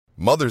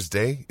Mother's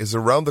Day is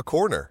around the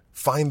corner.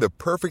 Find the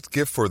perfect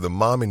gift for the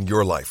mom in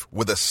your life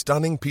with a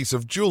stunning piece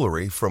of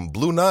jewelry from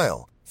Blue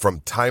Nile.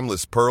 From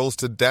timeless pearls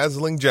to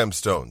dazzling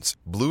gemstones,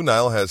 Blue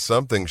Nile has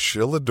something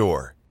she'll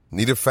adore.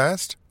 Need it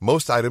fast?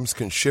 Most items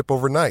can ship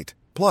overnight.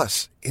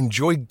 Plus,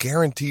 enjoy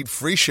guaranteed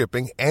free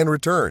shipping and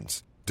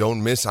returns.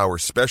 Don't miss our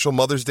special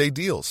Mother's Day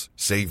deals.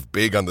 Save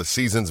big on the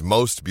season's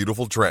most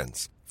beautiful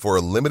trends. For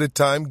a limited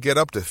time, get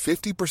up to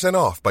 50%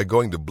 off by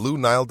going to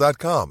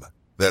BlueNile.com.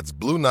 That's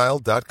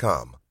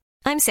BlueNile.com.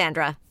 I'm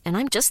Sandra, and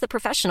I'm just the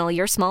professional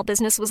your small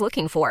business was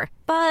looking for.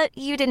 But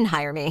you didn't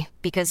hire me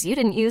because you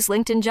didn't use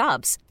LinkedIn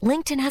Jobs.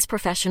 LinkedIn has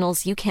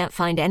professionals you can't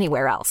find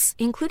anywhere else,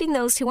 including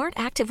those who aren't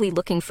actively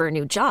looking for a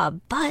new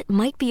job, but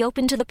might be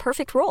open to the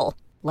perfect role,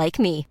 like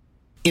me.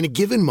 In a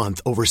given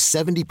month, over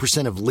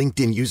 70% of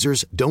LinkedIn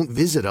users don't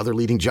visit other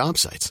leading job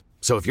sites.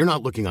 So if you're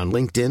not looking on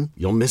LinkedIn,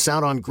 you'll miss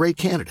out on great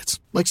candidates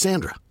like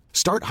Sandra.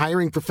 Start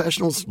hiring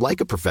professionals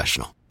like a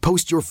professional.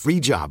 Post your free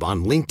job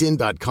on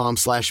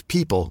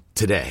linkedin.com/people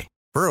today.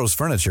 Burrow's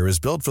furniture is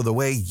built for the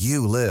way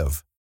you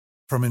live.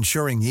 From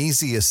ensuring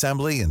easy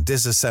assembly and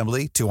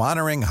disassembly to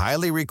honoring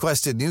highly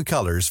requested new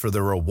colors for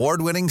their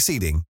award-winning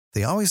seating,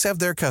 they always have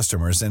their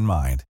customers in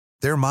mind.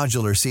 Their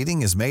modular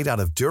seating is made out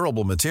of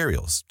durable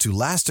materials to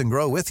last and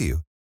grow with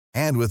you.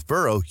 And with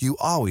Burrow, you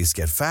always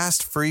get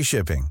fast, free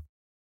shipping.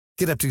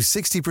 Get up to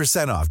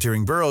 60% off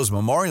during Burrow's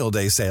Memorial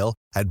Day sale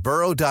at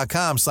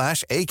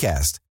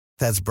burrow.com/ACAST.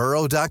 That's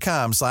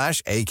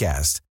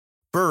burrow.com/ACAST.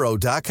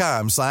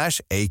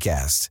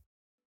 burrow.com/ACAST.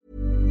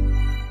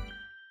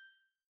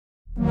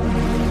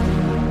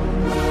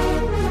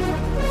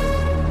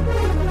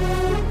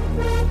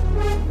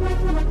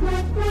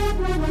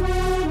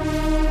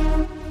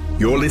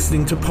 You're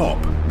listening to Pop,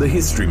 the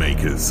History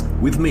Makers,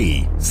 with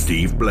me,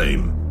 Steve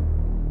Blame.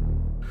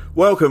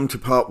 Welcome to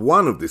part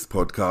one of this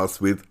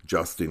podcast with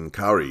Justin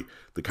Currie,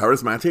 the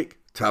charismatic,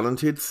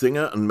 talented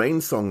singer and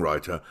main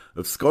songwriter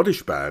of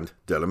Scottish band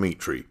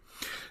Amitri.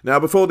 Now,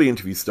 before the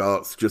interview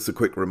starts, just a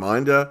quick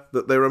reminder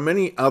that there are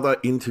many other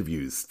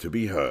interviews to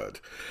be heard.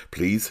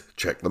 Please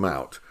check them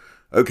out.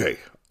 Okay,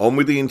 on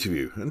with the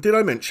interview. And did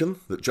I mention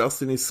that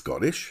Justin is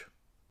Scottish?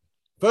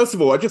 First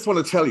of all, I just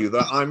want to tell you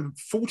that I'm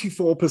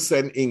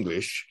 44%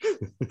 English.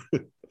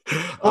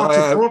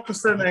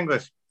 44%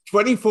 English.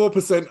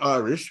 24%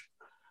 Irish.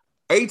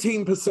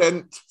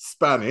 18%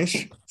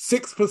 Spanish.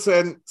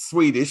 6%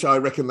 Swedish. I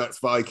reckon that's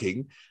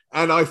Viking.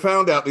 And I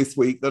found out this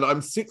week that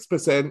I'm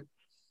 6%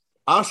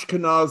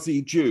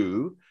 Ashkenazi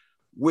Jew,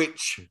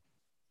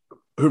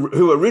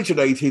 who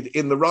originated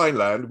in the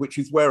Rhineland, which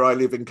is where I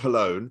live in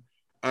Cologne.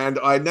 And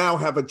I now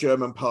have a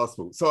German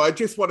passport. So I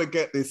just want to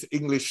get this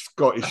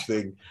English-Scottish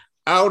thing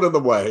out of the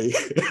way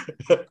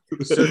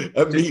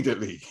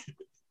immediately.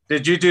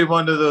 Did you do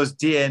one of those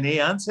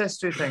DNA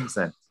ancestry things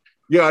then?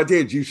 Yeah, I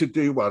did. You should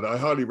do one. I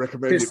highly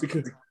recommend it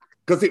because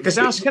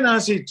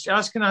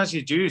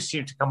Ashkenazi Jews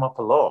seem to come up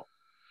a lot.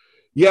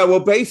 Yeah, well,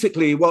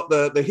 basically, what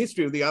the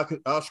history of the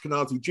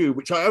Ashkenazi Jew,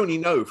 which I only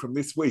know from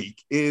this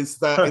week, is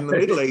that in the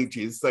Middle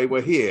Ages they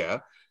were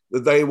here.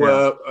 They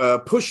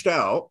were pushed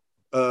out,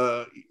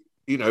 from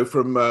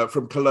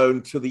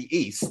Cologne to the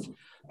east.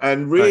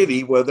 And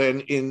really were then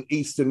in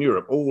Eastern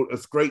Europe, all a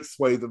great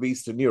swathe of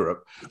Eastern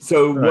Europe.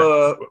 So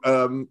were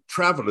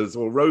travelers,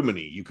 or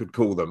Romani, you could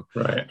call them.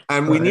 Right.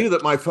 And we knew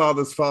that my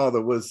father's father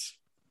was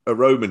a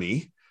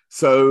Romani.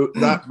 So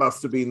that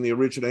must have been the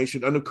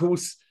origination. And of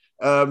course,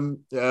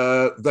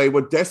 they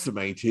were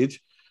decimated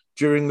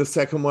during the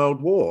Second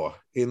World War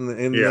in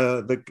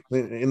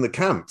the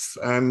camps.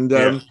 And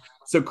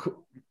so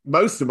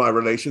most of my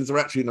relations are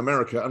actually in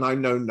America, and I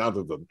know none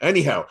of them.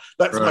 Anyhow,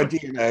 that's my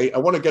DNA. I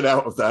want to get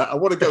out of that. I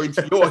want to go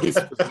into your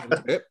history a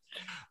little bit.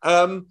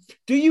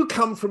 Do you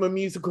come from a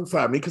musical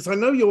family? Because I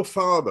know your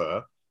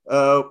father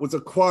was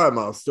a choir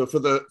master for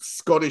the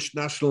Scottish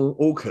National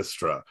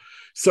Orchestra.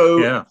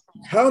 So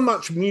how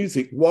much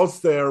music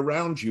was there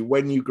around you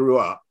when you grew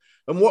up?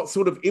 And what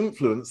sort of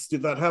influence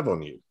did that have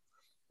on you?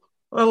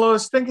 Well, I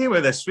was thinking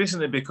about this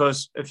recently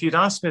because if you'd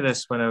asked me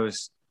this when I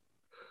was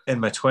in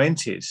my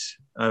 20s,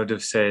 I would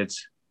have said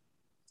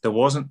there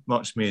wasn't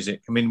much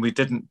music. I mean,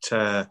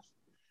 there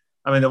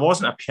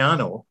wasn't a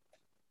piano.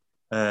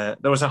 There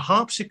was a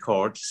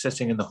harpsichord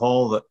sitting in the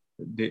hall that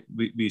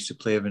we used to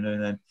play every now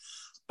and then.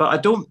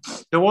 But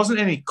there wasn't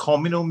any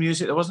communal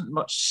music. There wasn't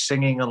much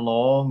singing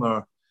along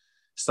or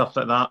stuff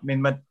like that. I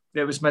mean,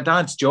 it was my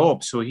dad's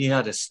job. So he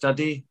had a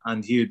study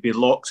and he would be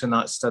locked in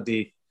that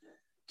study,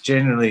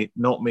 generally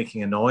not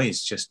making a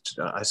noise, just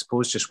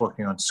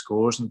working on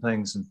scores and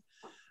things. And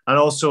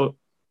also,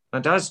 my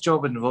dad's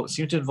job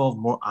seemed to involve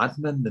more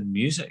admin than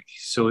music.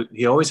 So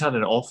he always had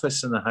an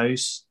office in the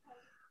house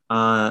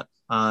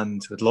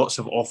and with lots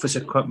of office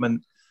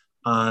equipment.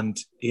 And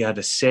he had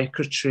a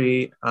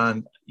secretary,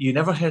 and you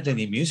never heard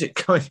any music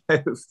coming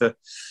out of the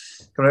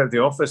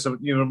office. So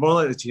you were more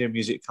likely to hear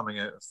music coming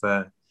out of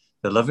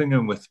the living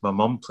room with my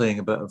mum playing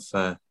a bit of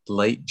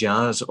light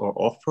jazz or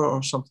opera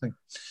or something.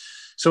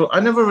 So I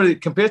never really,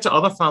 compared to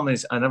other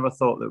families, I never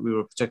thought that we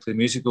were particularly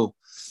musical.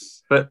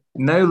 But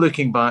now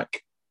looking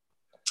back,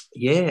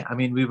 Yeah, I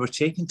mean, we were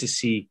taken to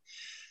see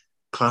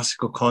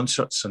classical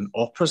concerts and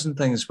operas and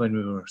things when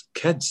we were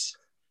kids,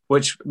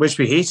 which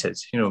we hated,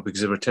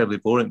 because they were terribly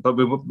boring. But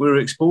we were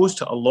exposed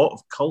to a lot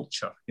of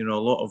culture, a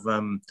lot of,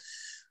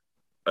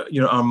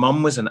 our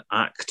mum was an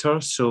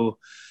actor, so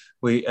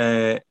we,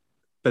 by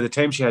the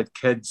time she had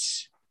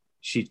kids,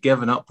 she'd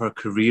given up her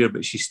career,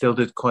 but she still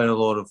did quite a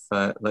lot of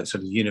sort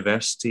of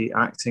university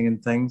acting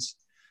and things.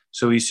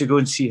 So we used to go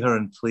and see her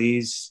in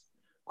plays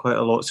quite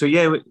a lot. So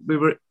yeah, we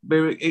were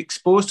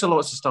exposed to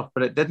lots of stuff,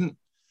 but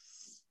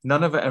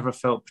none of it ever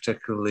felt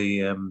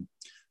particularly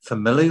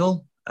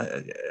familial.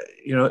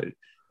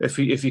 If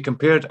you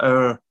compared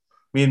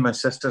me and my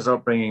sister's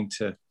upbringing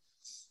to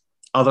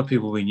other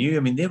people we knew,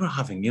 I mean, they were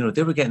having,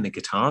 they were getting the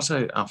guitars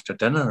out after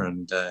dinner,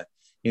 and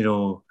they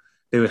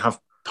would have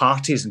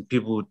parties, and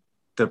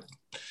the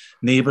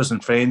neighbours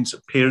and friends,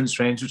 parents'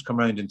 friends would come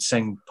around and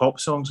sing pop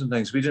songs and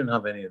things. We didn't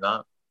have any of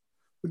that.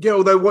 Yeah,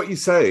 although what you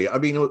say, I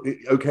mean,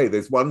 okay,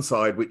 there's one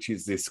side which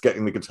is this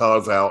getting the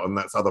guitars out, and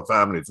that's other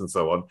families and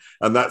so on,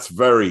 and that's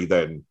very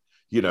then,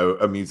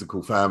 a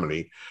musical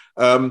family.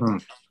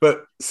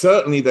 But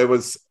certainly there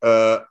was,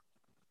 I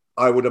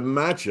would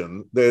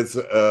imagine, there's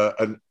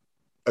a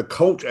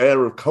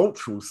air of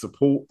cultural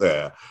support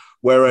there.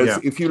 Whereas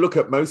if you look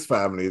at most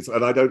families,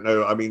 and I don't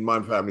know, I mean, my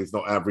family is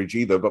not average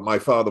either, but my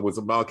father was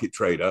a market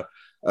trader,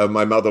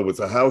 my mother was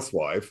a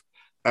housewife,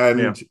 and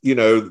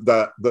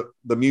that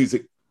the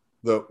music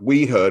that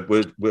we heard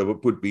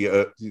would be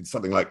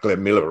something like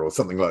Glenn Miller or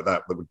something like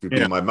that would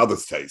be my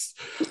mother's taste.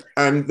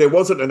 And there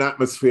wasn't an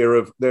atmosphere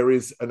of, there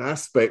is an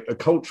aspect, a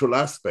cultural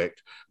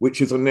aspect,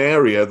 which is an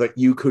area that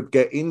you could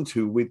get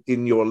into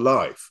within your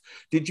life.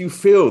 Did you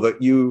feel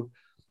that you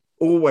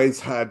always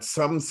had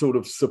some sort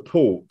of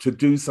support to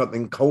do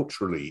something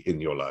culturally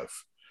in your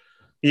life?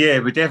 Yeah,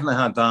 we definitely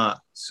had that.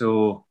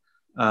 So,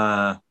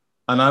 and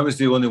I was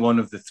the only one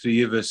of the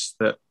three of us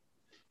that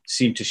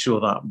seemed to show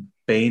that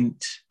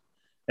bent.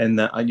 In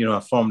that, I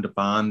formed a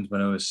band when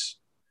I was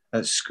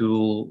at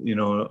school,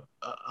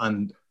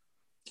 and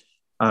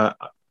I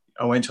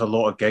went to a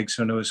lot of gigs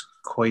when I was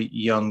quite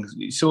young.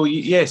 So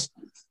yes,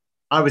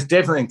 I was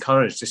definitely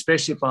encouraged,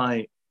 especially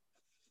by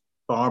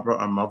Barbara,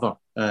 our mother.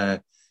 I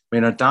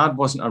mean, her dad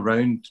wasn't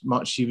around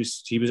much. He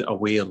was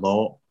away a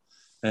lot,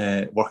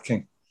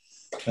 working.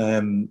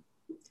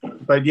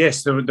 But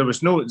yes, there was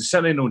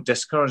certainly no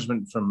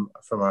discouragement from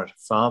our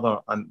father,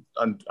 and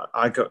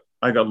I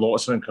got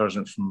lots of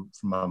encouragement from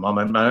my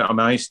mum.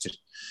 I used to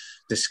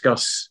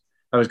discuss.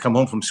 I would come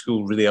home from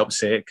school really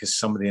upset because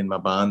somebody in my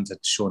band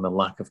had shown a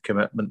lack of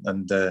commitment,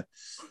 and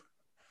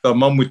my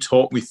mum would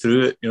talk me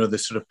through it. The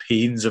sort of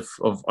pains of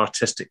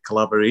artistic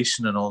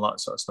collaboration and all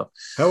that sort of stuff.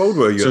 How old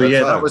were you? So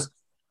yeah, that was.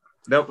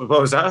 What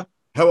was that?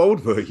 How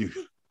old were you?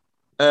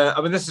 I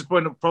mean, this is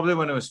probably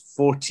when I was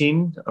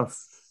 14 or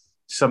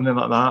something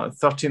like that,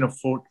 13 or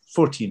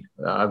 14,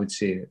 I would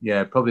say.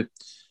 Yeah, probably.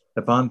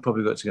 The band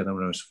probably got together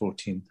when I was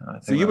 14.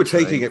 So you were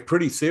taking it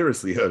pretty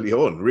seriously early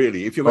on,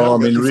 really, if you were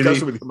having a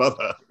discussion with your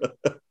mother.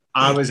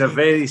 I was a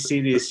very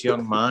serious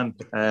young man.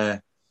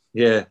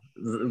 Yeah,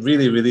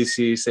 really, really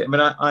serious. I mean,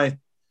 I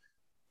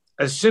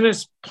as soon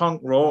as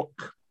punk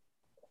rock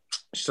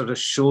sort of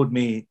showed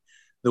me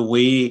the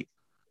way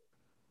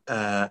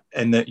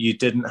in that you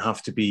didn't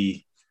have to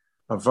be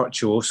a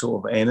virtuoso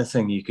of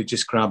anything. You could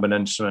just grab an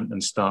instrument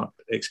and start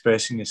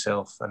expressing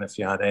yourself. And if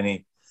you had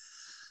any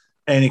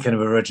kind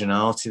of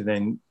originality,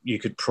 then you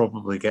could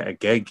probably get a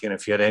gig. And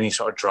if you had any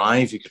sort of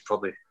drive, you could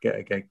probably get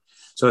a gig.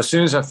 So as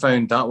soon as I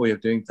found that way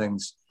of doing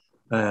things,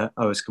 I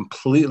was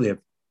completely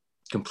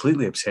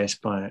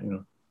obsessed by it.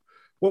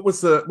 What was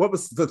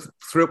the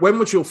thrill? When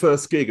was your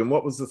first gig, and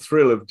what was the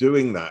thrill of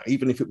doing that?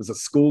 Even if it was a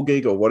school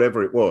gig or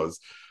whatever it was,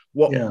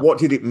 what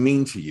did it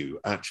mean to you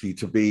actually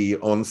to be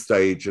on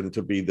stage and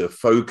to be the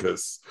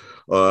focus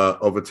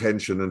of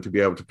attention and to be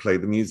able to play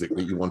the music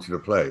that you wanted to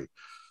play?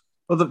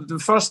 Well, the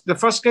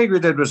first gig we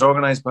did was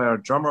organised by our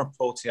drummer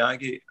Paul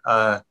Tiagi,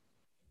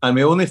 and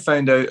we only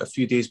found out a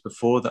few days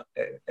before that.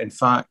 In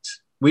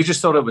fact, we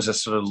just thought it was a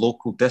sort of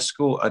local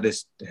disco at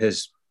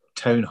his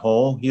town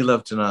hall. He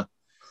lived in a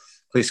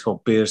place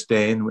called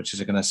Bearsden, which is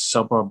a kind of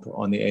suburb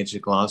on the edge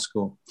of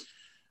Glasgow.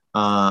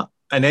 And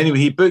anyway,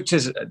 he booked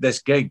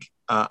this gig,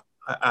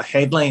 a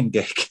headline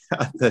gig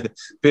at the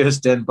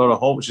Bearsden Borough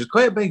Hall, which is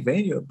quite a big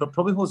venue, but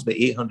probably holds about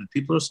 800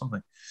 people or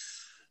something.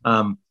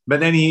 But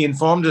then he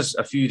informed us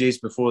a few days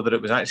before that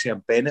it was actually a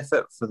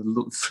benefit for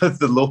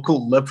the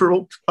local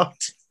Liberal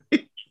Party.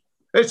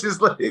 Which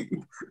is like,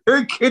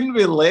 it couldn't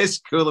be less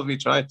cool if we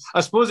tried.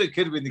 I suppose it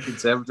could have been the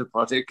Conservative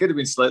Party. It could have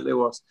been slightly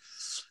worse,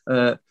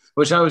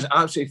 which I was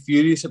absolutely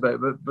furious about.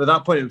 But by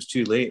that point, it was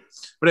too late.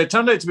 But it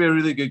turned out to be a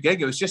really good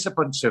gig. It was just a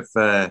bunch of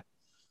sort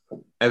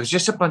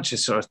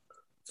of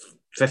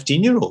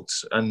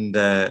 15-year-olds and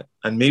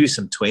maybe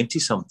some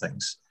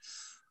 20-somethings.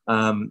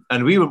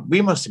 And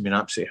we must have been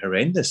absolutely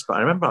horrendous. But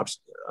I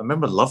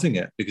remember loving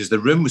it because the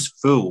room was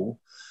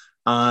full,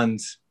 and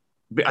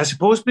I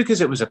suppose because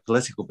it was a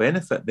political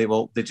benefit, they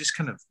just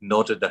kind of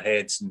nodded their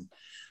heads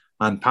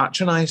and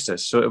patronised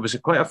us. So it was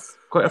quite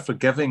a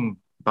forgiving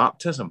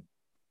baptism.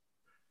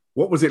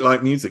 What was it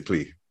like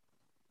musically?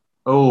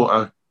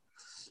 Oh,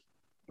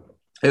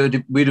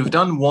 we'd have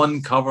done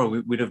one cover.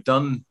 We'd have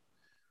done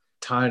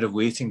Tired of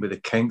Waiting by the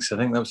Kinks. I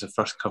think that was the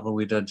first cover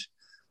we did.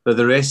 But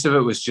the rest of it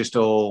was just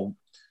all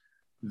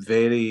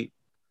very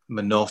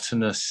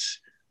monotonous,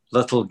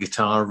 little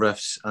guitar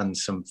riffs and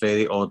some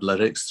very odd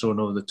lyrics thrown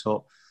over the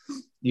top.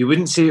 You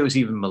wouldn't say it was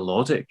even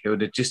melodic. It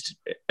would have just,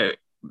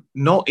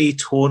 not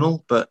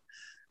atonal, but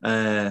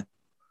not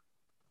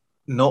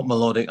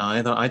melodic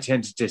either. I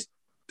tend to just,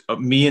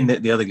 me and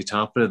the other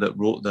guitar player that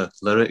wrote the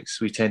lyrics,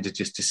 we tended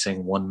just to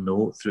sing one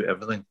note through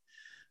everything.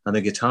 And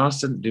the guitars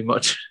didn't do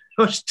much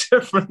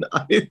different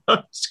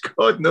either.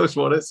 God knows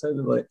what it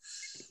sounded like.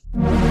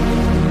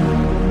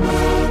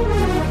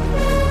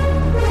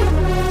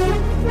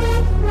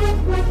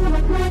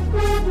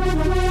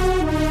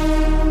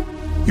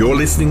 You're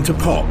listening to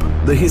Pop,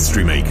 the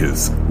History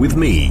Makers, with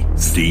me,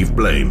 Steve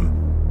Blame.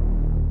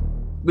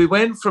 We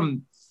went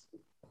from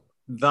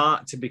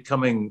that to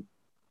becoming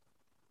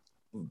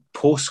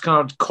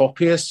postcard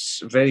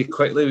copyists very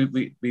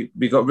quickly.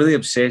 We got really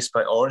obsessed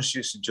by Orange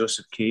Juice and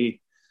Joseph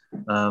Kay.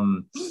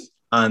 And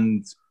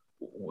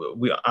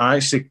I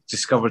actually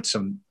discovered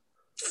some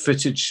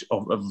footage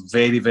of a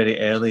very, very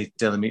early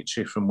Del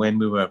Amitri from when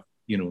we were,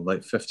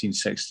 like 15,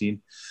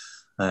 16.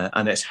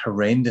 And it's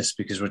horrendous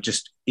because we're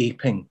just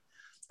aping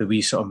the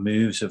wee sort of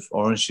moves of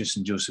Orange Juice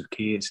and Joseph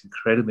Kay. It's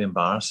incredibly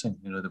embarrassing.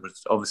 They were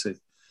obviously,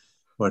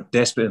 we're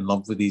desperate in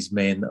love with these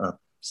men that are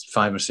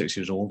 5 or 6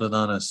 years older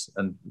than us,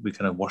 and we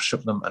kind of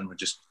worship them, and we're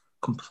just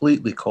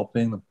completely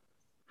copying them.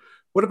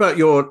 What about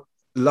your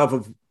love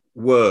of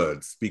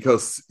words?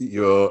 Because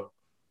you're,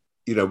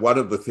 one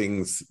of the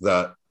things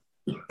that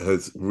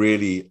has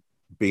really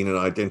been an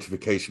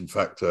identification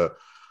factor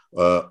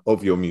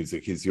of your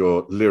music is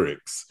your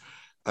lyrics.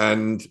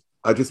 And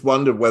I just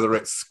wondered whether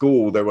at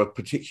school there were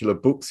particular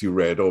books you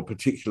read or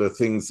particular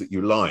things that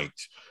you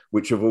liked,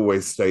 which have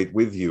always stayed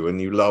with you, and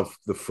you love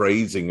the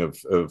phrasing of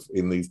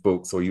in these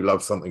books, or you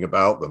love something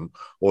about them,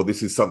 or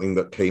this is something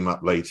that came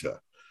up later.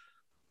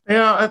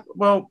 Yeah,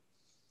 well,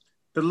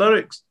 the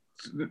lyrics,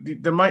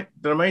 there might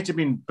have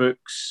been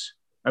books.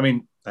 I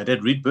mean, I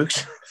did read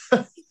books,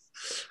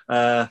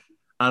 and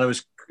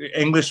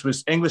English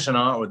and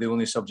art were the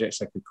only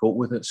subjects I could cope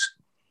with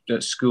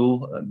at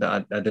school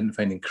that I didn't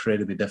find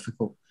incredibly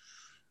difficult.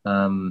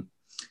 I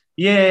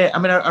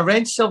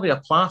read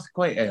Sylvia Plath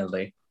quite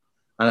early,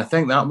 and I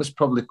think that was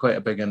probably quite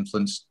a big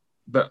influence.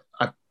 But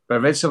I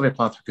read Sylvia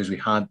Plath because we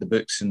had the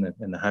books in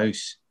the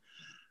house,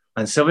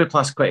 and Sylvia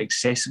Plath's quite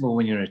accessible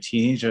when you're a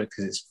teenager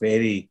because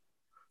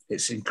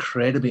it's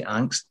incredibly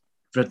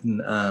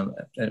angst-ridden, and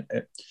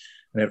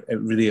it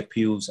really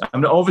appeals. I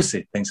mean,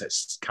 obviously things like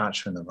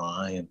Catcher in the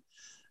Rye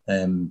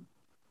and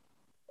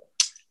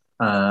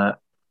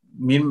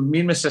me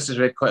and my sisters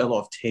read quite a lot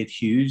of Ted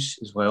Hughes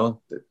as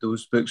well.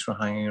 Those books were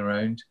hanging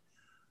around.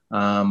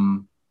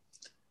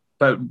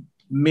 But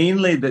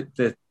mainly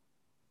the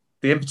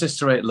impetus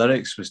to write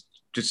lyrics was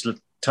just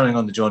turning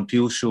on the John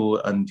Peel show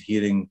and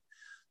hearing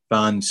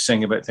bands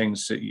sing about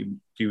things that you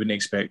wouldn't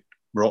expect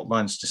rock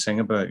bands to sing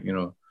about,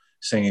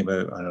 singing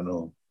about, I don't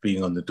know,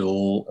 being on the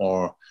dole,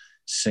 or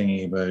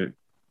singing about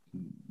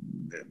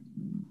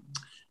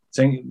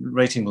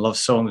writing love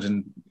songs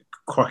in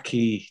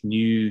quirky,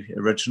 new,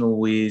 original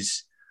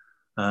ways,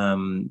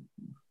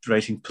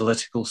 writing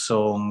political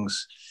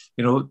songs.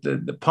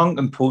 The punk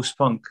and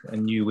post-punk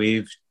and new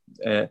wave,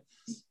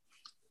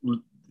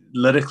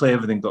 lyrically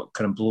everything got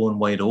kind of blown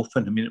wide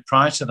open. I mean,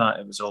 prior to that,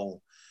 it was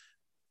all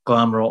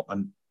glam rock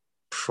and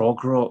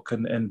prog rock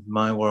in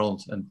my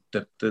world, and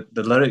the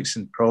lyrics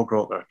in prog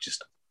rock are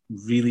just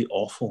really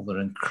awful. They're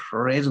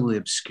incredibly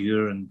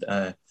obscure and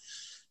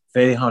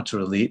very hard to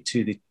relate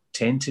to. They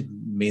tend to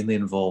mainly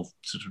involve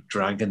sort of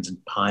dragons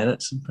and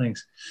pirates and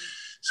things.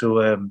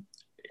 So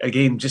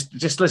again,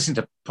 just listening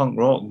to punk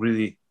rock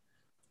really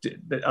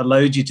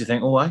allowed you to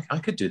think, oh, I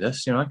could do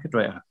this. I could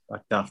write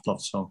a Daft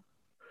Love song.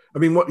 I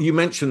mean, what you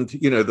mentioned,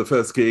 the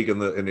first gig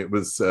and it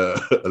was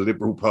a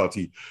Liberal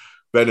Party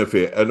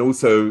benefit, and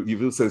also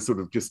you've also sort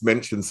of just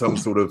mentioned some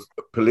sort of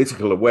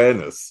political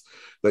awareness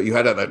that you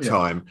had at that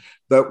time.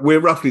 That we're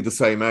roughly the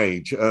same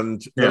age,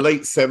 and the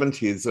late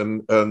 70s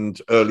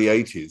and early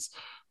 80s.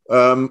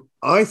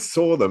 I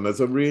saw them as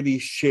a really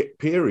shit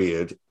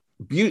period.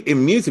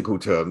 In musical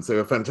terms, they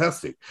were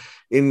fantastic.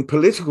 In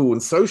political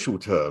and social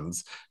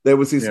terms, there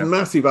was this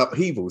massive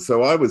upheaval.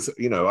 So I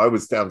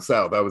was down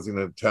south. I was in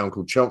a town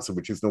called Chelmsford,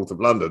 which is north of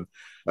London,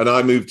 and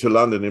I moved to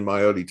London in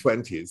my early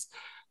 20s.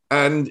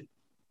 And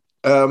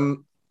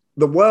the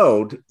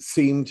world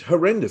seemed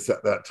horrendous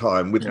at that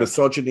time, with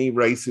misogyny,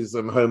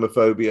 racism,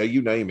 homophobia,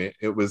 you name it.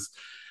 It was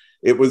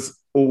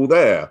all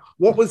there.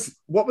 What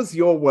was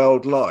your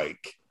world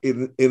like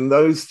in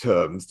those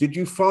terms? Did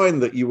you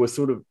find that you were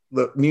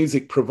that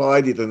music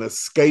provided an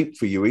escape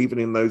for you even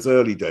in those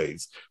early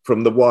days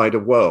from the wider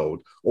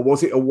world, or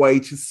was it a way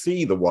to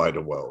see the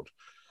wider world?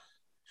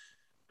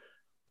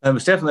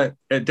 It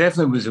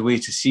definitely was a way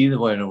to see the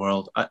wider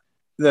world.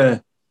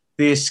 The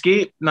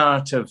escape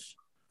narrative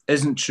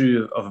isn't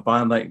true of a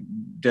band like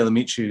Del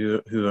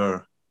Amitri, who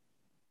are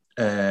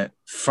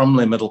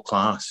firmly middle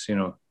class,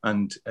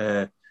 and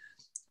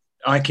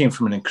I came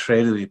from an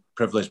incredibly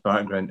privileged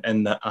background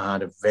in that I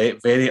had a very,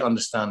 very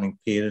understanding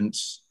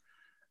parents,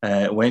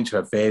 went to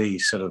a very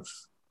sort of,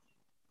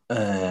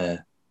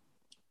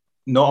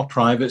 not a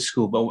private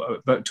school,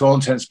 but to all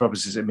intents and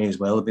purposes, it may as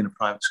well have been a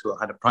private school.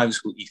 I had a private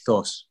school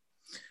ethos.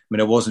 I mean,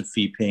 it wasn't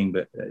fee paying,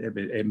 but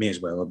it may as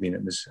well have been.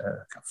 It was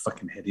a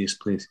fucking hideous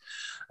place,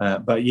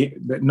 but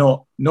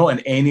not in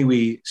any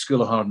way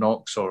school of hard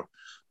knocks or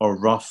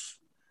rough.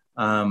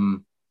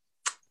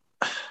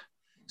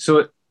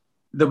 So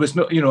there was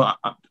no,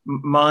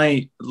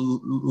 my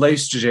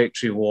life's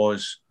trajectory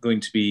was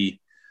going to be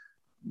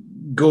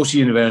go to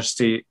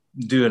university,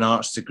 do an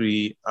arts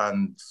degree,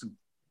 and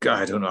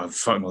I don't know,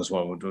 fuck knows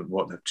what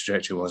the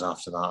trajectory was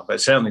after that, but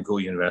certainly go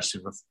to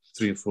university for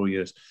 3 or 4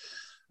 years.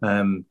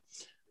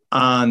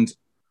 And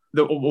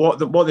what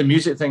the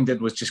music thing did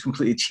was just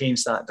completely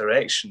change that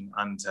direction.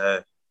 And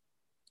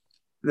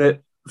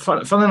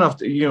fun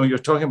enough, you're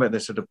talking about the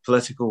sort of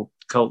political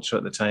culture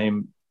at the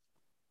time.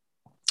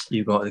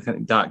 You got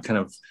that kind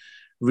of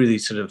really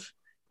sort of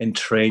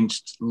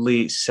entrenched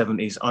late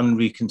 70s,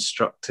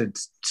 unreconstructed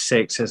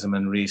sexism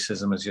and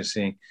racism, as you're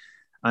saying.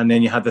 And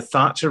then you had the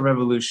Thatcher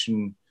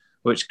Revolution,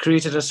 which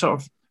created a sort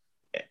of,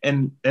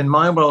 in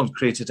my world,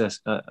 created a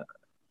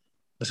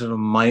sort of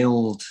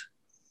mild,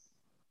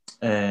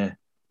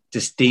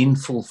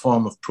 disdainful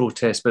form of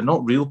protest, but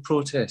not real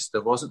protest.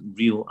 There wasn't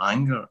real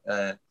anger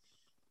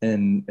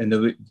in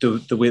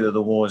the way that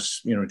there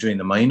was, during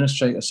the miners'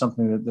 strike or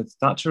something. The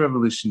Thatcher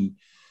Revolution,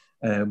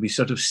 we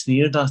sort of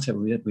sneered at it.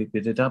 We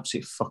did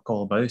absolutely fuck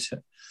all about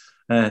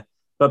it.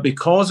 But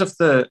because of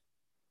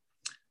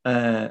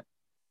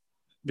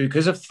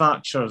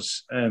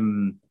Thatcher's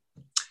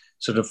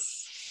sort of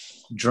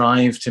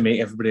drive to make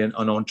everybody an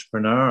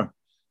entrepreneur,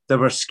 there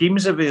were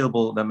schemes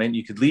available that meant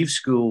you could leave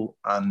school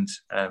and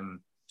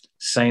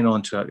sign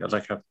on to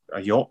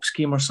a yacht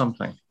scheme or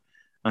something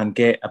and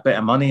get a bit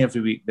of money every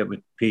week that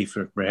would pay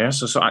for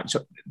rehearsals. So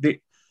actually,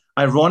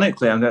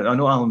 ironically, and I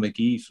know Alan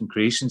McGee from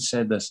Creation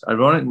said this,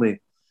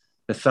 ironically,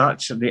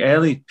 the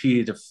early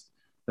period of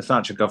the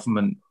Thatcher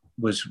government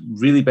was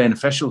really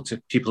beneficial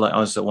to people like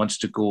us that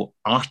wanted to go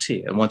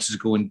arty and wanted to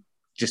go and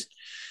just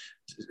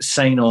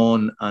sign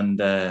on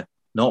and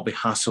not be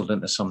hassled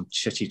into some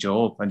shitty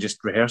job and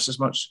just rehearse as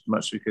much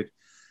as we could.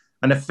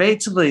 And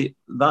effectively,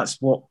 that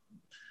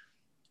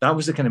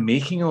was the kind of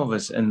making of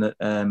us, in that,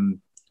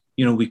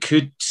 we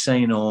could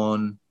sign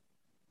on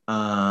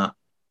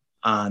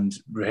and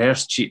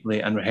rehearse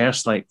cheaply and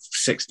rehearse like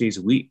 6 days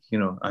a week,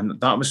 and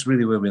that was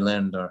really where we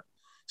learned our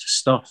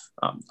stuff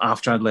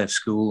after I'd left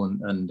school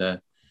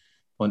and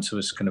once I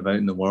was kind of out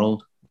in the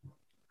world.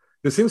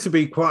 There seems to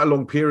be quite a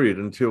long period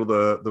until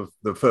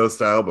the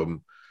first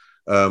album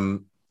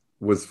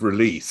was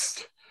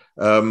released,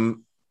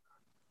 and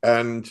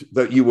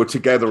that you were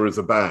together as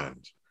a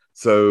band.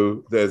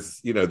 So there's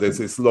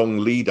this long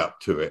lead up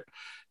to it.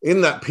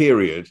 In that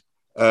period,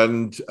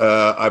 and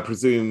I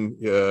presume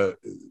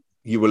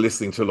you were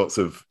listening to lots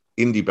of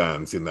indie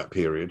bands in that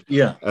period,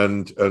 yeah,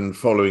 and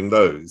following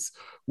those.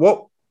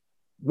 Who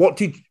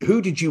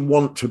did you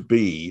want to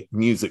be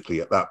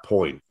musically at that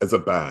point as a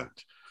band?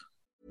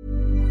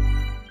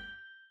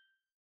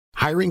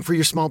 Hiring for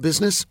your small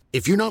business?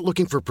 If you're not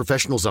looking for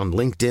professionals on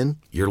LinkedIn,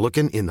 you're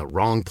looking in the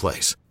wrong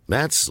place.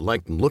 That's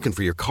like looking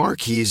for your car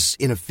keys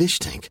in a fish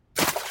tank.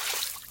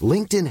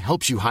 LinkedIn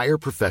helps you hire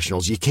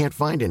professionals you can't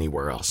find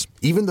anywhere else,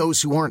 even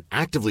those who aren't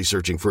actively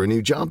searching for a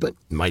new job but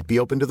might be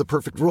open to the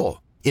perfect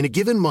role. In a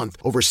given month,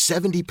 over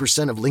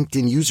 70% of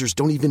LinkedIn users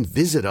don't even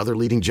visit other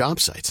leading job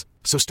sites.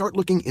 So start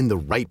looking in the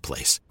right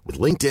place. With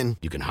LinkedIn,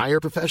 you can hire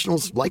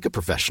professionals like a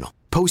professional.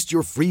 Post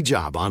your free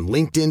job on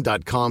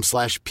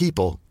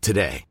linkedin.com/people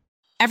today.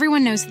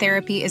 Everyone knows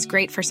therapy is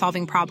great for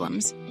solving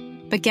problems,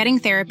 but getting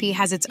therapy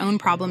has its own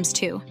problems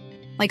too,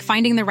 like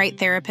finding the right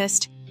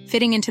therapist,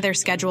 fitting into their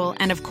schedule,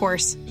 and of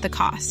course, the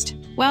cost.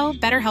 Well,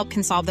 BetterHelp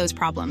can solve those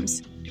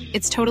problems.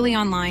 It's totally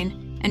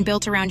online and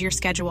built around your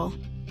schedule.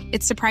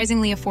 It's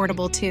surprisingly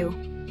affordable too.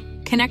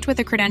 Connect with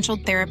a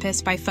credentialed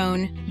therapist by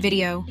phone,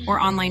 video,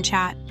 or online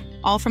chat,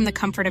 all from the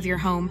comfort of your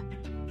home.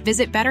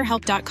 Visit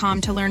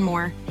BetterHelp.com to learn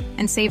more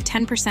and save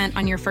 10%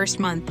 on your first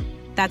month.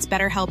 That's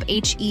BetterHelp,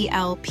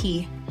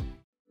 H-E-L-P.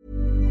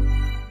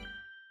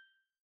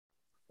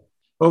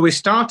 Well, we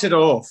started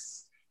off,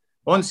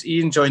 once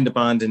Ian joined the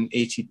band in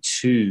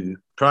 82,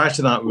 prior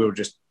to that,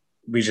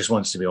 we just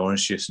wanted to be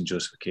Orange Juice and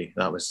Joseph Kay.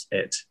 That was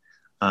it.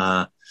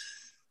 And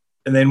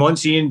then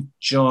once Ian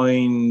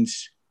joined,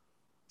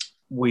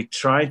 we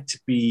tried to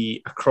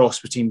be a cross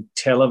between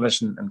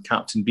Television and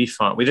Captain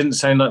Beefheart. We didn't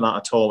sound like that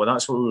at all, but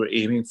that's what we were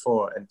aiming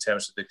for in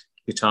terms of the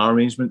guitar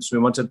arrangements.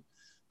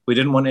 We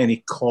didn't want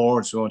any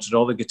chords. We wanted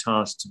all the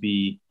guitars to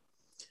be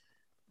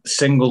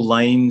single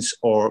lines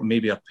or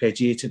maybe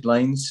arpeggiated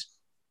lines.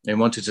 And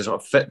wanted to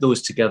sort of fit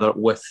those together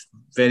with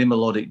very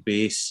melodic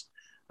bass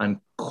and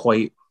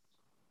quite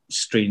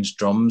strange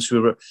drums.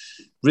 We were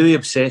really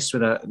obsessed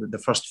with the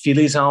first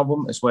Feelies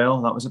album as well.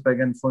 That was a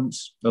big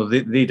influence. Though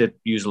they did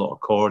use a lot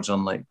of chords,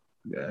 unlike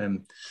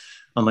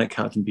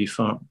Captain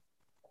Beefheart.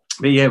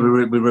 But yeah,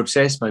 we were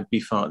obsessed by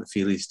Beefheart, the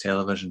Feelies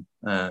television,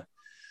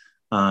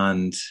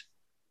 and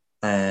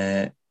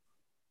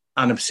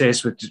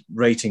obsessed with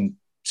writing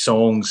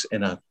songs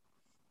in a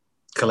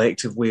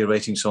collective way,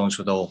 writing songs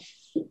with all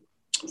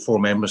four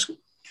members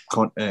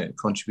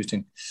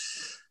contributing.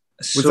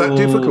 Was that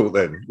difficult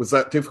then? Was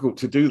that difficult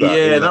to do that?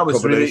 Yeah, in that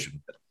was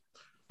combination?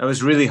 That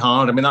was really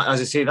hard. I mean,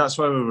 as I say, that's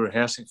why we were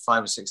rehearsing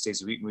 5 or 6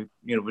 days a week. We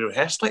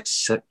rehearsed like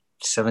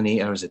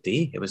 7-8 hours a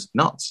day. It was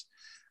nuts.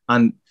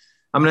 And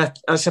I mean,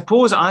 I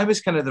suppose I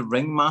was kind of the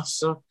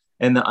ringmaster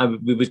in that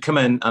we would come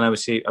in and I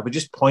would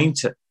just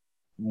point at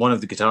one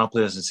of the guitar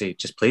players and say,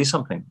 just play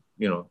something,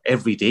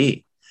 every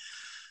day.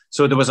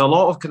 So there was a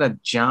lot of kind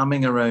of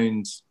jamming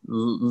around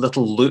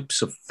little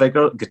loops of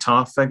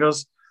guitar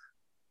figures.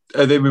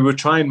 And then we would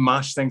try and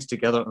mash things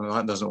together. Oh,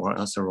 that doesn't work.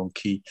 That's the wrong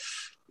key.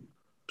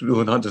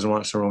 Oh, that doesn't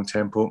work. It's the wrong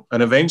tempo.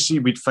 And eventually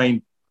we'd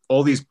find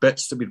all these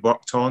bits that we'd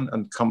worked on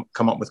and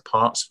come up with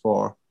parts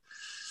for,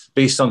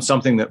 based on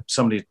something that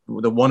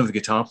one of the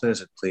guitar players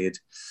had played.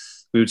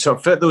 We would sort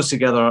of fit those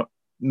together,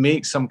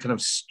 make some kind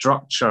of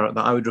structure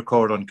that I would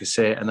record on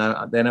cassette, and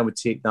then I would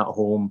take that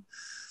home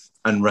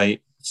and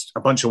write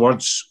a bunch of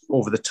words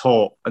over the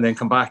top, and then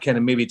come back in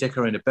and maybe dick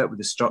around a bit with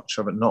the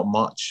structure, but not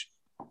much.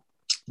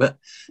 But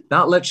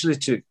that literally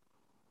took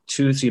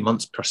 2 or 3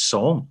 months per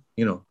song.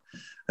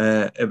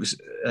 It was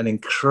an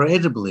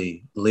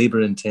incredibly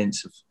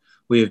labour-intensive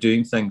way of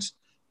doing things.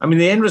 I mean,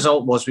 the end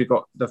result was we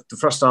got the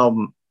first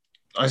album.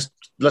 I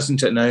listen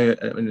to it now,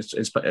 and in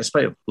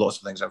spite of lots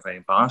of things that are very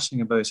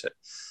embarrassing about it.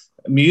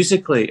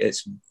 Musically,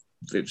 it's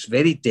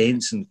very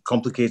dense and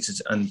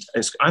complicated, and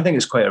I think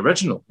it's quite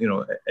original,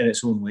 in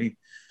its own way,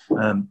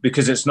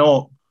 because it's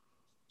not.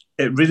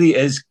 It really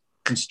is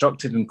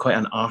constructed in quite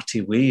an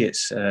arty way.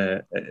 It's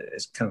kind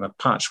of a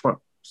patchwork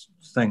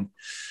thing,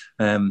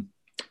 and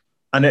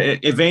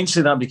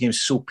eventually that became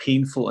so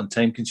painful and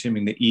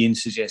time-consuming that Ian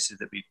suggested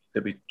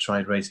that we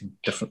tried writing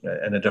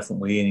in a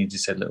different way, and he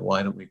just said, "Look,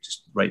 why don't we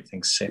just write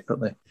things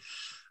separately?"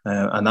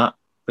 And that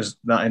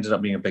ended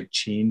up being a big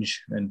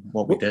change in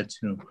what we did.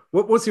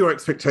 What was your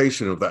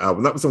expectation of that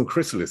album? That was on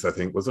Chrysalis, I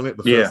think, wasn't it?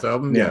 The first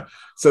album, yeah.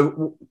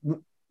 So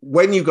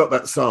when you got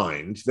that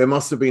signed, there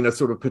must have been a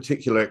sort of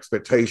particular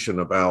expectation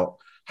about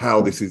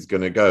how this is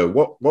going to go.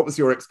 What was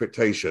your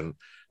expectation,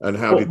 and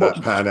how did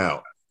that pan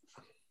out?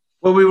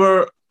 Well,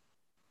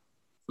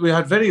 we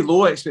had very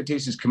low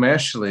expectations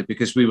commercially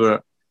because we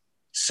were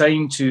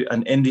signed to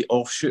an indie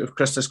offshoot of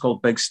Chrysalis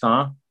called Big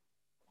Star.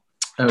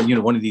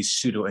 One of these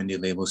pseudo indie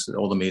labels that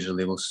all the major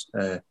labels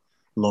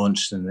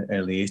launched in the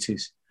early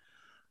 80s.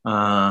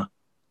 And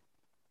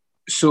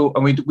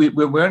we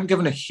weren't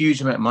given a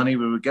huge amount of money.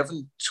 We were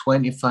given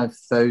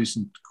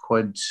 25,000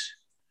 quid,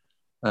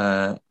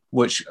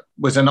 which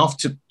was enough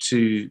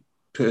to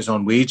put us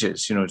on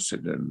wages. Allowed us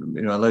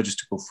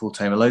to go full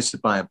time, allowed us to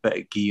buy a bit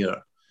of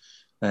gear,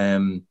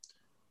 and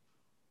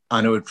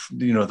it would,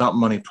 that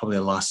money probably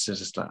lasted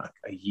us like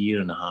a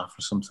year and a half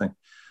or something.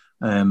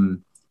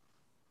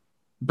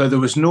 But there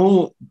was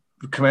no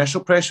commercial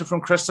pressure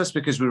from Chrysalis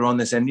because we were on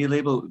this indie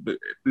label.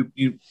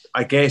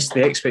 I guess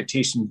the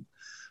expectation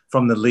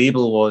from the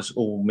label was,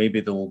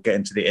 maybe they'll get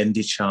into the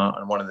indie chart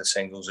and one of the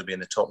singles will be in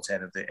the top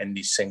 10 of the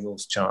indie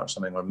singles chart or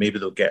something, or maybe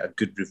they'll get a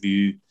good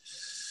review.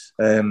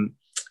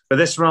 But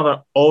this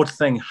rather odd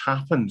thing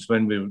happened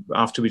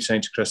after we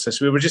signed to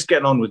Chrysalis. We were just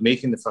getting on with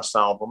making the first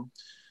album.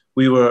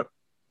 We were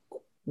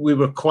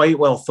quite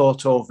well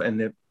thought of in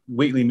the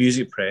weekly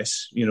music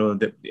press.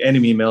 The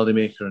Enemy, Melody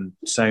Maker and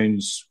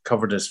Sounds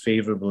covered us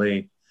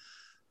favourably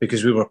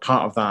because we were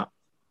part of that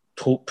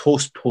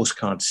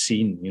postcard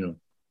scene,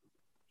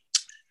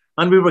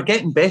 And we were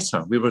getting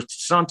better. We were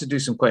starting to do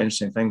some quite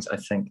interesting things, I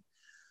think.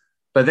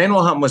 But then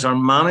what happened was our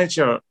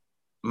manager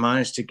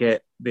managed to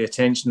get the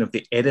attention of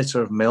the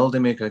editor of Melody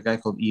Maker, a guy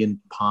called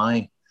Ian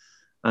Pye,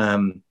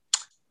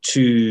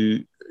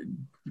 to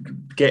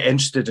get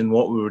interested in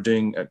what we were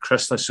doing at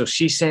Chrysalis. So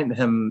she sent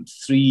him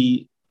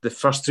the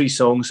first 3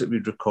 songs that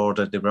we'd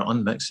recorded. They were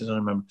unmixed, I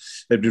remember.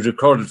 They'd been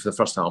recorded for the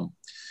first album.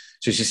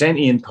 So she sent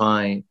Ian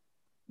Pye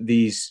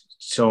these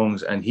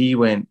songs and he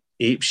went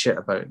apeshit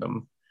about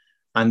them.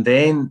 And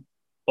then,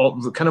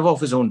 kind of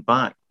off his own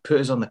back, put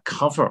us on the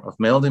cover of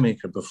Melody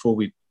Maker before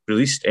we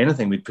released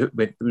anything. We'd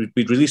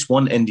released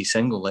one indie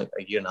single like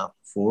a year and a half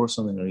before or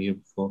something, or a year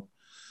before.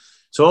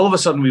 So all of a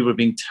sudden we were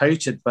being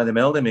touted by the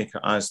Melody Maker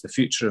as the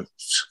future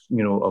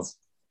of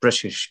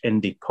British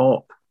indie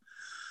pop.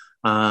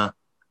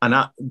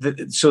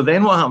 So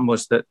then what happened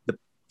was that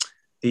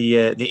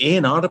the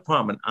A&R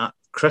department at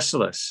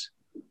Chrysalis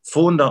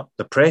phoned up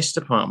the press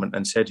department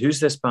and said, "Who's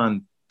this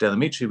band,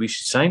 Amitri? We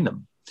should sign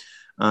them."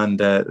 And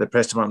the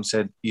press department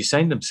said, "You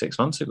signed them 6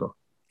 months ago."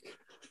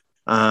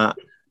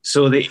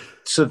 So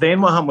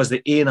then what happened was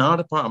the A&R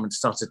department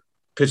started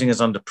putting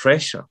us under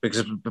pressure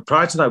because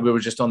prior to that we were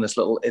just on this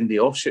little indie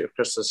offshoot of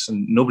Chrysalis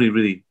and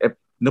nobody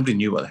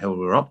knew what the hell we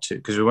were up to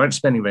because we weren't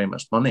spending very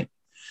much money.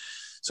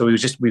 So we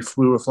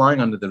were flying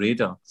under the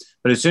radar.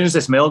 But as soon as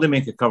this Melody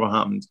Maker cover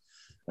happened,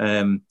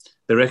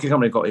 the record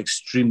company got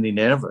extremely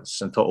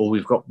nervous and thought, oh,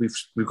 we've got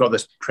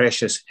this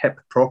precious hip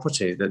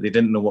property that they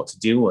didn't know what to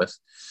deal with.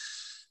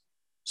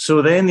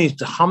 So then they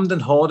hummed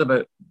and hawed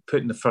about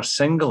putting the first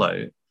single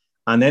out,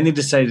 and then they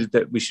decided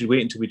that we should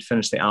wait until we'd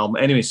finished the album.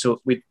 Anyway,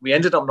 so we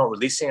ended up not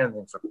releasing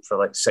anything for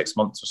like 6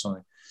 months or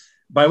something,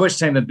 by which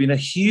time there'd been a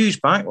huge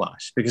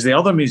backlash because the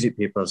other music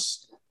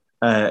papers,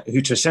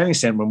 who to a certain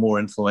extent were more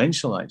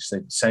influential,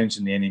 actually, Sounds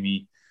and the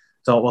NME,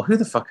 thought, well, who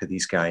the fuck are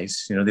these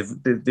guys? You know,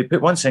 they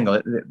put one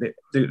single, the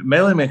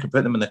Melody Maker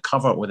put them in the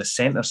cover with a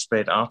centre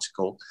spread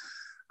article,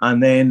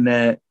 and then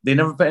they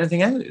never put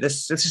anything out.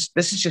 This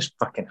is just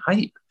fucking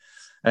hype.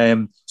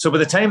 So by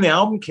the time the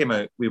album came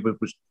out, we were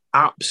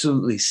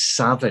absolutely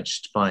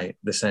savaged by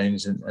the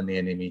Sounds and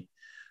the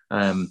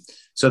NME.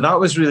 So that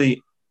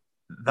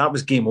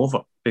was game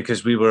over,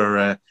 because we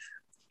were,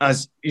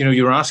 as you know,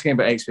 you were asking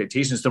about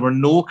expectations. There were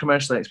no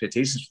commercial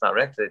expectations for that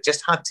record. It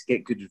just had to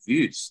get good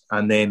reviews,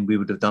 and then we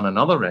would have done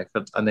another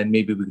record, and then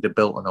maybe we could have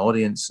built an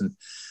audience, and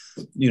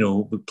you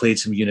know, we played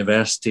some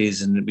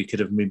universities, and we could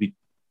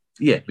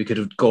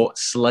have got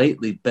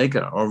slightly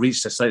bigger or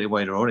reached a slightly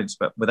wider audience,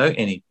 but without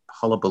any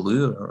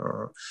hullabaloo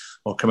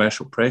or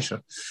commercial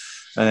pressure.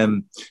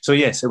 So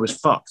yes, it was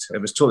fucked.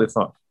 It was totally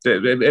fucked.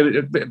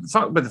 It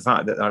fucked by the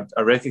fact that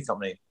our record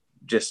company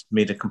just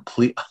made a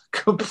complete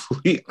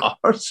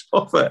arse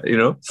of it, you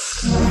know.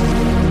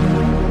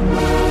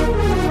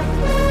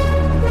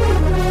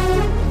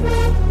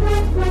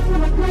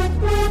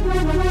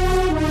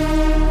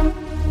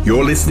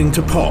 You're listening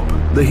to Pop,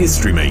 the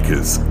History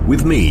Makers,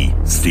 with me,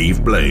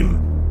 Steve Blame.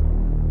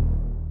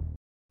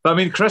 But I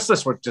mean,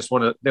 Chrysalis were just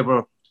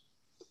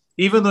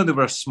even though they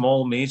were a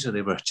small major,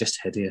 they were just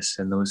hideous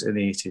in the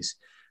 80s.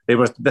 They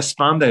were the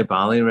Spandau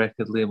Ballet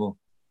record label.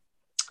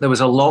 There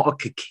was a lot of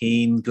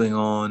cocaine going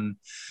on.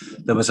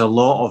 There was a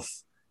lot of,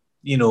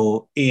 you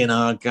know,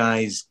 A&R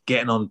guys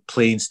getting on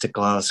planes to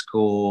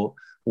Glasgow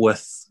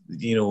with,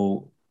 you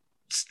know,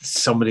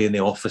 somebody in the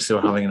office they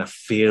were having an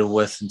affair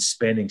with, and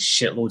spending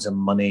shitloads of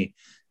money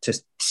to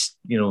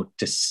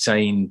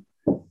sign,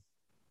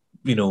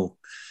 you know,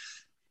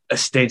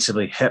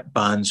 ostensibly hip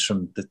bands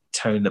from the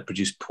town that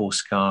produced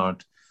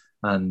Postcard.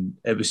 And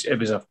it was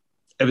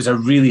a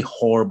really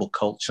horrible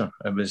culture.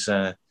 It was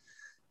the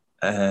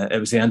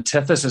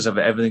antithesis of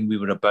everything we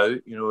were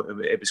about. You know,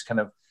 it was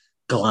kind of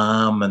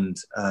glam and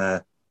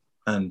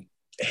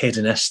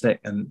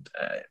hedonistic, and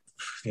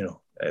you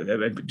know,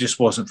 it just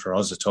wasn't for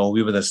us at all.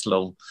 We were these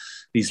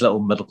little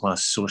middle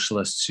class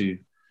socialists who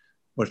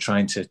were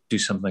trying to do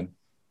something,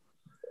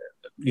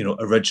 you know,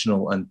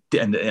 original and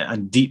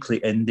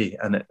deeply indie,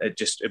 and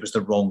it was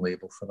the wrong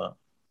label for that.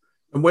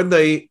 And when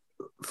they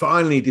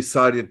finally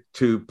decided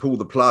to pull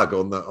the plug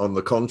on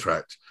the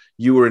contract,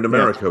 you were in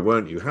America,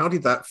 weren't you? How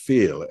did that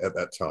feel at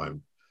that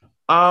time?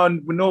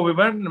 No, we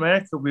weren't in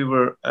America. We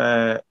were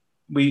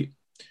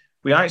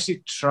we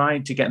actually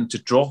tried to get them to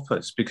drop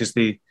us, because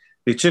they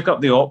took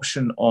up the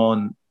option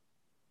on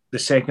the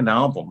second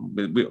album,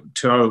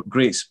 to our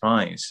great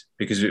surprise,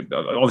 because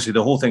obviously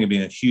the whole thing had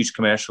been a huge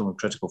commercial and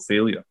critical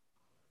failure,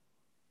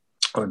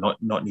 or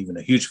not even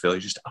a huge failure,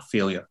 just a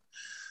failure.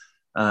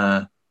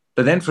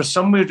 But then for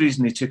some weird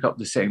reason, they took up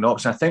the second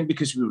option. I think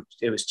because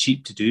it was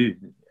cheap to do.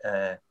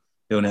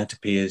 They only had to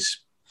pay us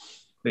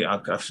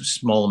a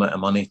small amount of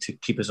money to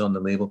keep us on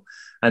the label.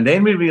 And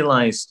then we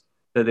realised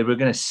that they were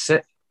going to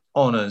sit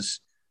on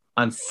us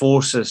and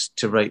force us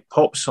to write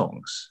pop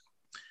songs,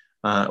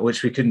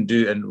 which we couldn't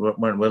do and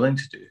weren't willing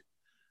to do.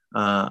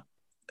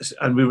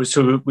 And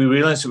we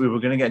realised that we were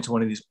going to get into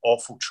one of these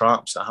awful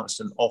traps that happens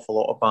to an awful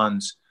lot of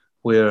bands,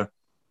 where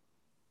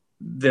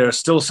they're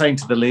still signed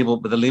to the label,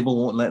 but the label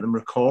won't let them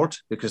record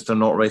because they're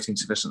not writing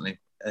sufficiently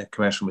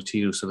commercial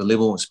material. So the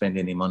label won't spend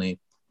any money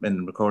in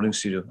the recording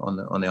studio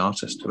on the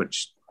artist,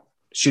 which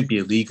should be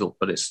illegal,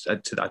 but it's I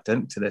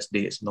think to this day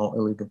it's not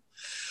illegal.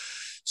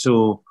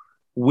 So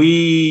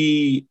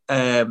we,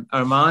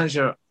 our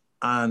manager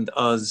and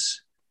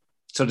us,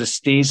 sort of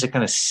staged a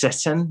kind of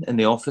sit-in in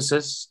the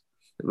offices,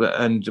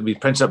 and we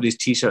printed up these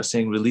T-shirts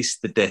saying "Release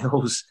the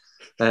Dells"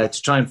 to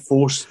try and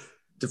force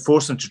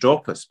them to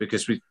drop us,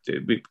 because we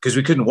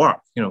couldn't work.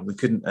 You know, we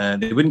couldn't.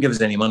 They wouldn't give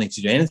us any money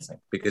to do anything,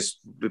 because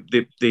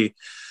they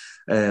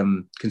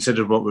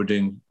considered what we were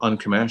doing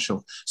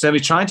uncommercial. So we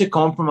tried to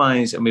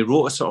compromise, and we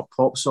wrote a sort of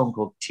pop song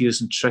called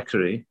 "Tears and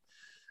Trickery."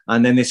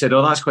 And then they said,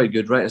 "Oh, that's quite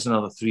good. Write us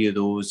another 3 of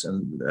those."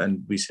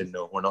 And we said,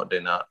 "No, we're not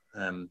doing that.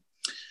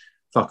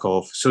 Fuck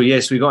off." So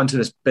yes, we got into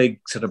this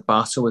big sort of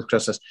battle with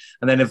Chrysalis,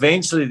 and then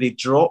eventually they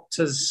dropped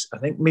us. I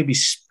think maybe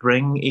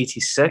spring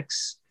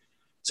 '86.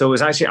 So it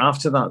was actually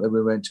after that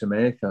we went to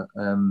America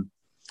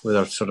with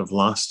our sort of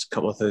last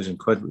couple of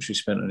 £1,000, which we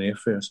spent on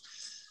airfares.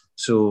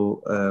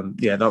 So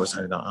that was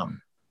how that happened.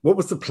 What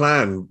was the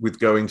plan with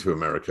going to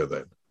America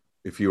then?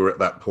 If you were at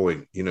that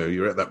point, you know,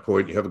 you're at that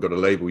point, you haven't got a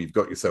label, you've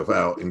got yourself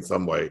out in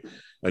some way,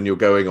 and you're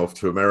going off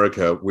to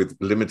America with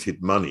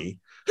limited money.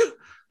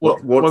 Well,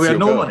 we had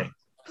no money.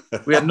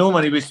 We had no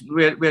money. We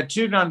had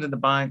 £2,000 in the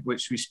bank,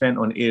 which we spent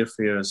on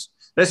airfares.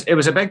 It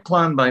was a big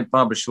plan by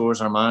Barbara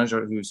Shores, our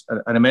manager, who's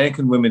an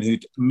American woman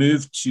who'd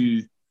moved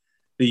to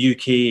the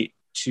UK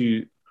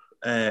to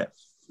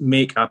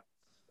make a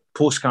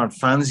postcard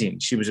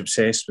fanzine. She was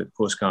obsessed with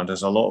postcard,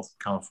 as a lot of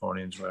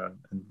Californians were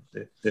in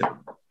the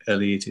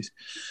early 80s.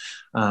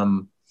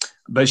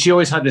 But she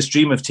always had this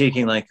dream of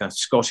taking like a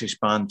Scottish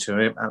band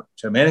to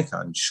America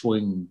and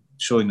showing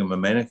them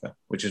America,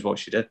 which is what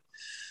she did.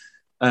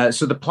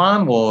 So the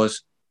plan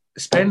was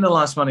spend the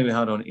last money we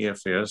had on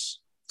airfares,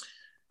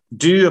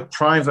 do a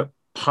private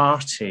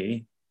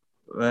party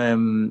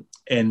in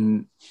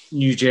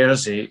New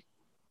Jersey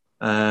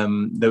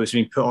that was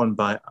being put on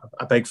by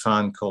a big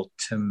fan called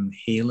Tim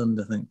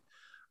Hayland, I think.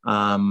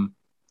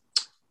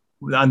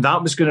 And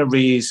that was going to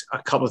raise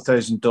a couple of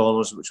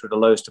 $1,000, which would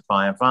allow us to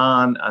buy a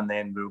van. And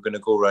then we were going to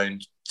go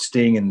around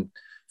staying in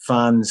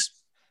fans,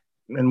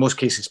 in most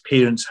cases,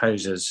 parents'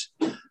 houses,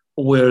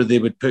 where they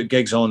would put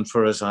gigs on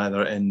for us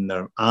either in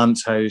their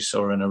aunt's house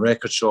or in a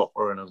record shop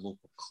or in a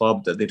local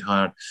club that they'd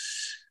hired.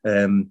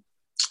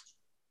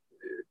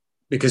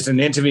 Because in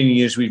the intervening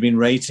years, we'd been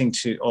writing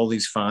to all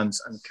these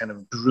fans and kind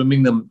of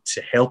grooming them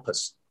to help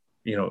us.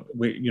 We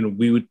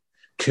would,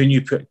 could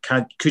you put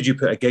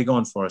a gig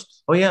on for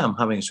us? Oh yeah, I'm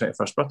having a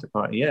 21st birthday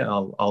party. Yeah,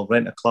 I'll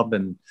rent a club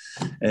in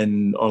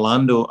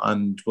Orlando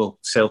and we'll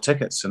sell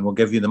tickets and we'll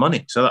give you the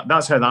money. So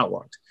that's how that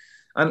worked.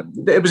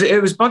 And it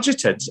was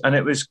budgeted, and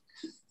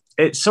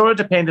it sort of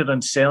depended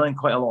on selling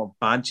quite a lot of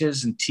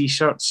badges and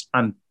T-shirts,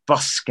 and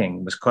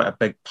busking was quite a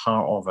big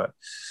part of it.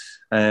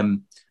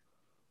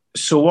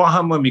 So what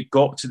happened when we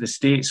got to the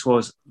States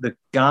was the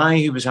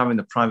guy who was having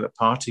the private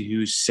party,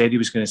 who said he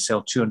was going to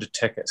sell 200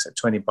 tickets at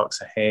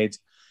 $20 a head,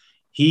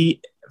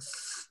 he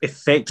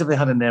effectively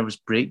had a nervous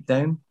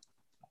breakdown,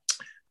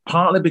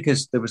 partly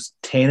because there was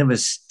 10 of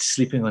us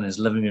sleeping on his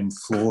living room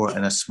floor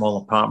in a small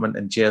apartment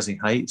in Jersey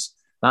Heights.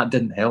 That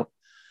didn't help.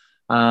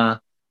 But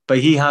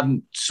he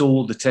hadn't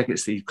sold the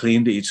tickets that he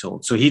claimed that he'd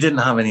sold. So he didn't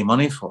have any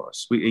money for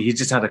us. He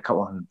just had a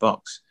couple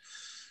 $100.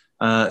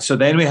 So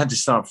then we had to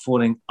start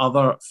phoning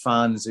other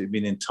fans that we'd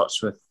been in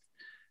touch with,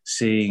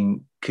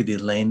 saying, could they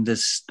lend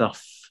us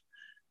stuff?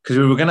 Because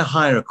we were going to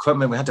hire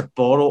equipment. We had to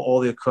borrow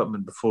all the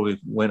equipment before we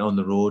went on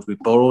the road. We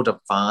borrowed a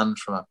van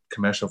from a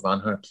commercial van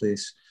hire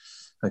place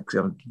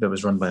that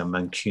was run by a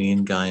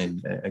Mancunian guy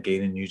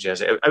again in New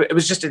Jersey. It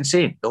was just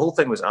insane. The whole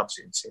thing was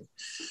absolutely insane.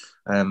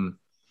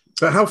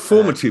 But how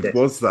formative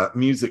was that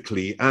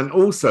musically? And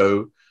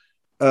also,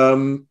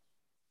 as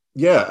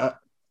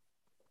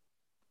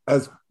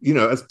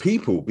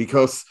people,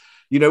 because,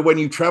 when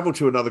you travel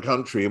to another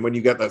country and when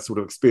you get that sort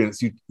of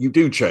experience, you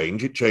do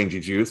change. It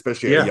changes you,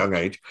 especially at a young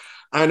age.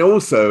 And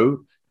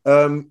also,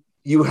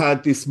 you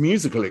had this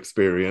musical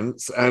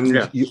experience,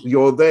 and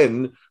you're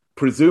then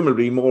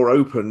presumably more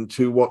open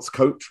to what's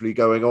culturally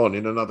going on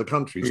in another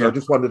country. So I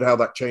just wondered how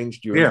that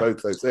changed you in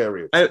both those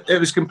areas.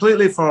 It was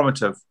completely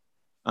formative.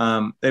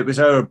 It was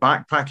our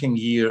backpacking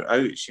year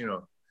out,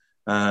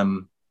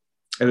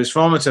 It was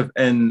formative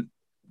in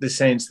the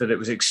sense that it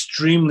was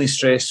extremely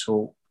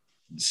stressful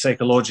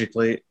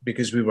psychologically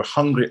because we were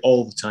hungry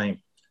all the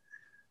time.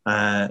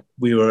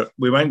 We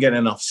weren't getting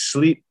enough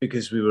sleep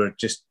because we were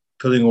just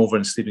pulling over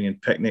and sleeping in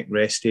picnic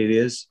rest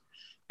areas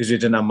because we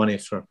didn't have money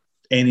for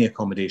any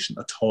accommodation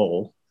at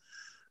all.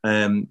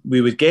 We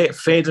would get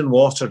fed and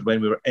watered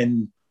when we were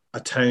in a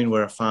town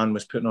where a fan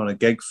was putting on a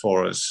gig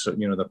for us. So,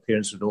 the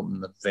parents would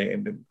open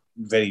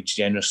very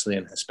generously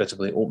and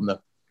hospitably open the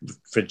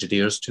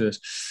Frigidaires to us.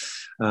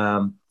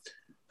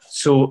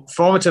 So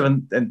formative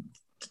in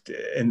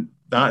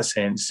that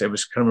sense, it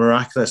was kind of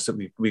miraculous that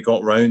we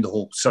got round the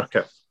whole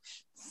circuit.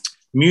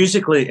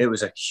 Musically, it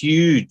was a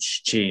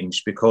huge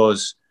change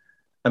because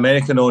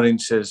American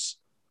audiences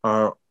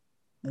are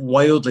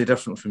wildly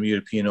different from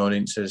European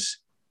audiences,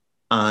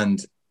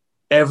 and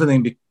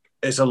everything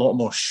is a lot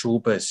more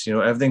showbiz.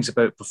 Everything's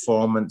about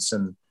performance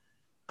and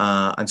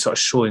sort of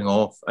showing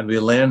off. And we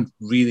learned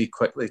really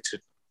quickly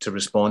to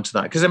respond to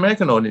that, because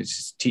American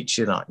audiences teach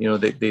you that.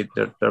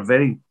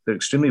 They're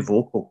extremely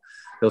vocal.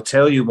 They'll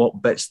tell you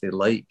what bits they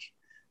like,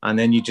 and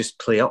then you just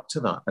play up to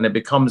that, and it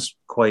becomes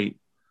quite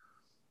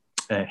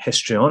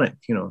histrionic,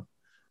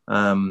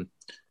 but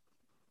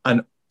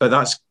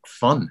that's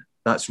fun.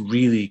 That's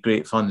really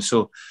great fun.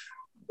 So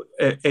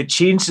it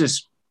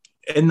changes.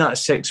 In that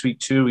 6-week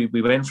tour,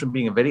 we went from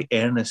being a very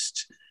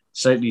earnest,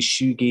 slightly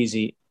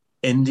shoegazy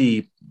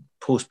indie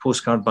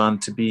postcard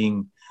band to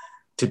being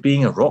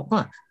a rock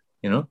band,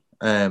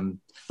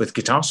 with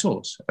guitar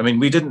solos. I mean,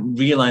 we didn't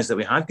realize that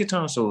we had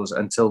guitar solos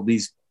until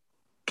these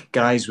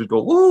guys would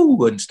go,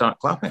 "Woo!" and start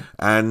clapping.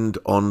 And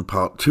on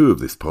part 2 of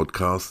this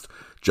podcast,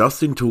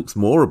 Justin talks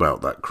more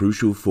about that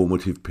crucial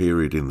formative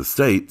period in the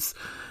States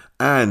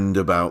and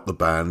about the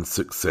band's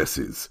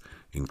successes,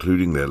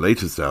 including their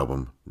latest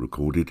album,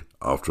 recorded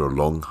after a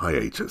long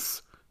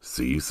hiatus.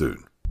 See you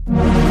soon.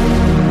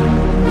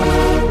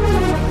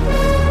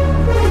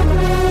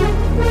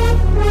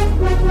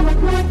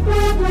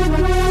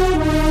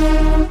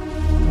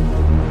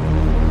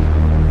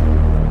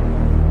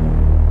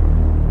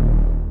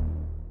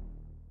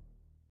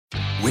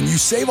 When you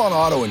save on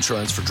auto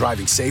insurance for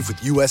driving safe with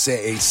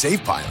USAA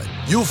Safe Pilot,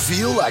 you'll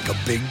feel like a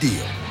big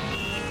deal,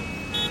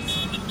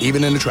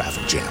 even in a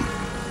traffic jam.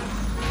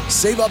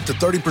 Save up to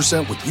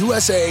 30% with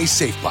USAA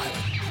Safe Pilot.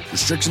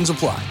 Restrictions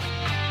apply.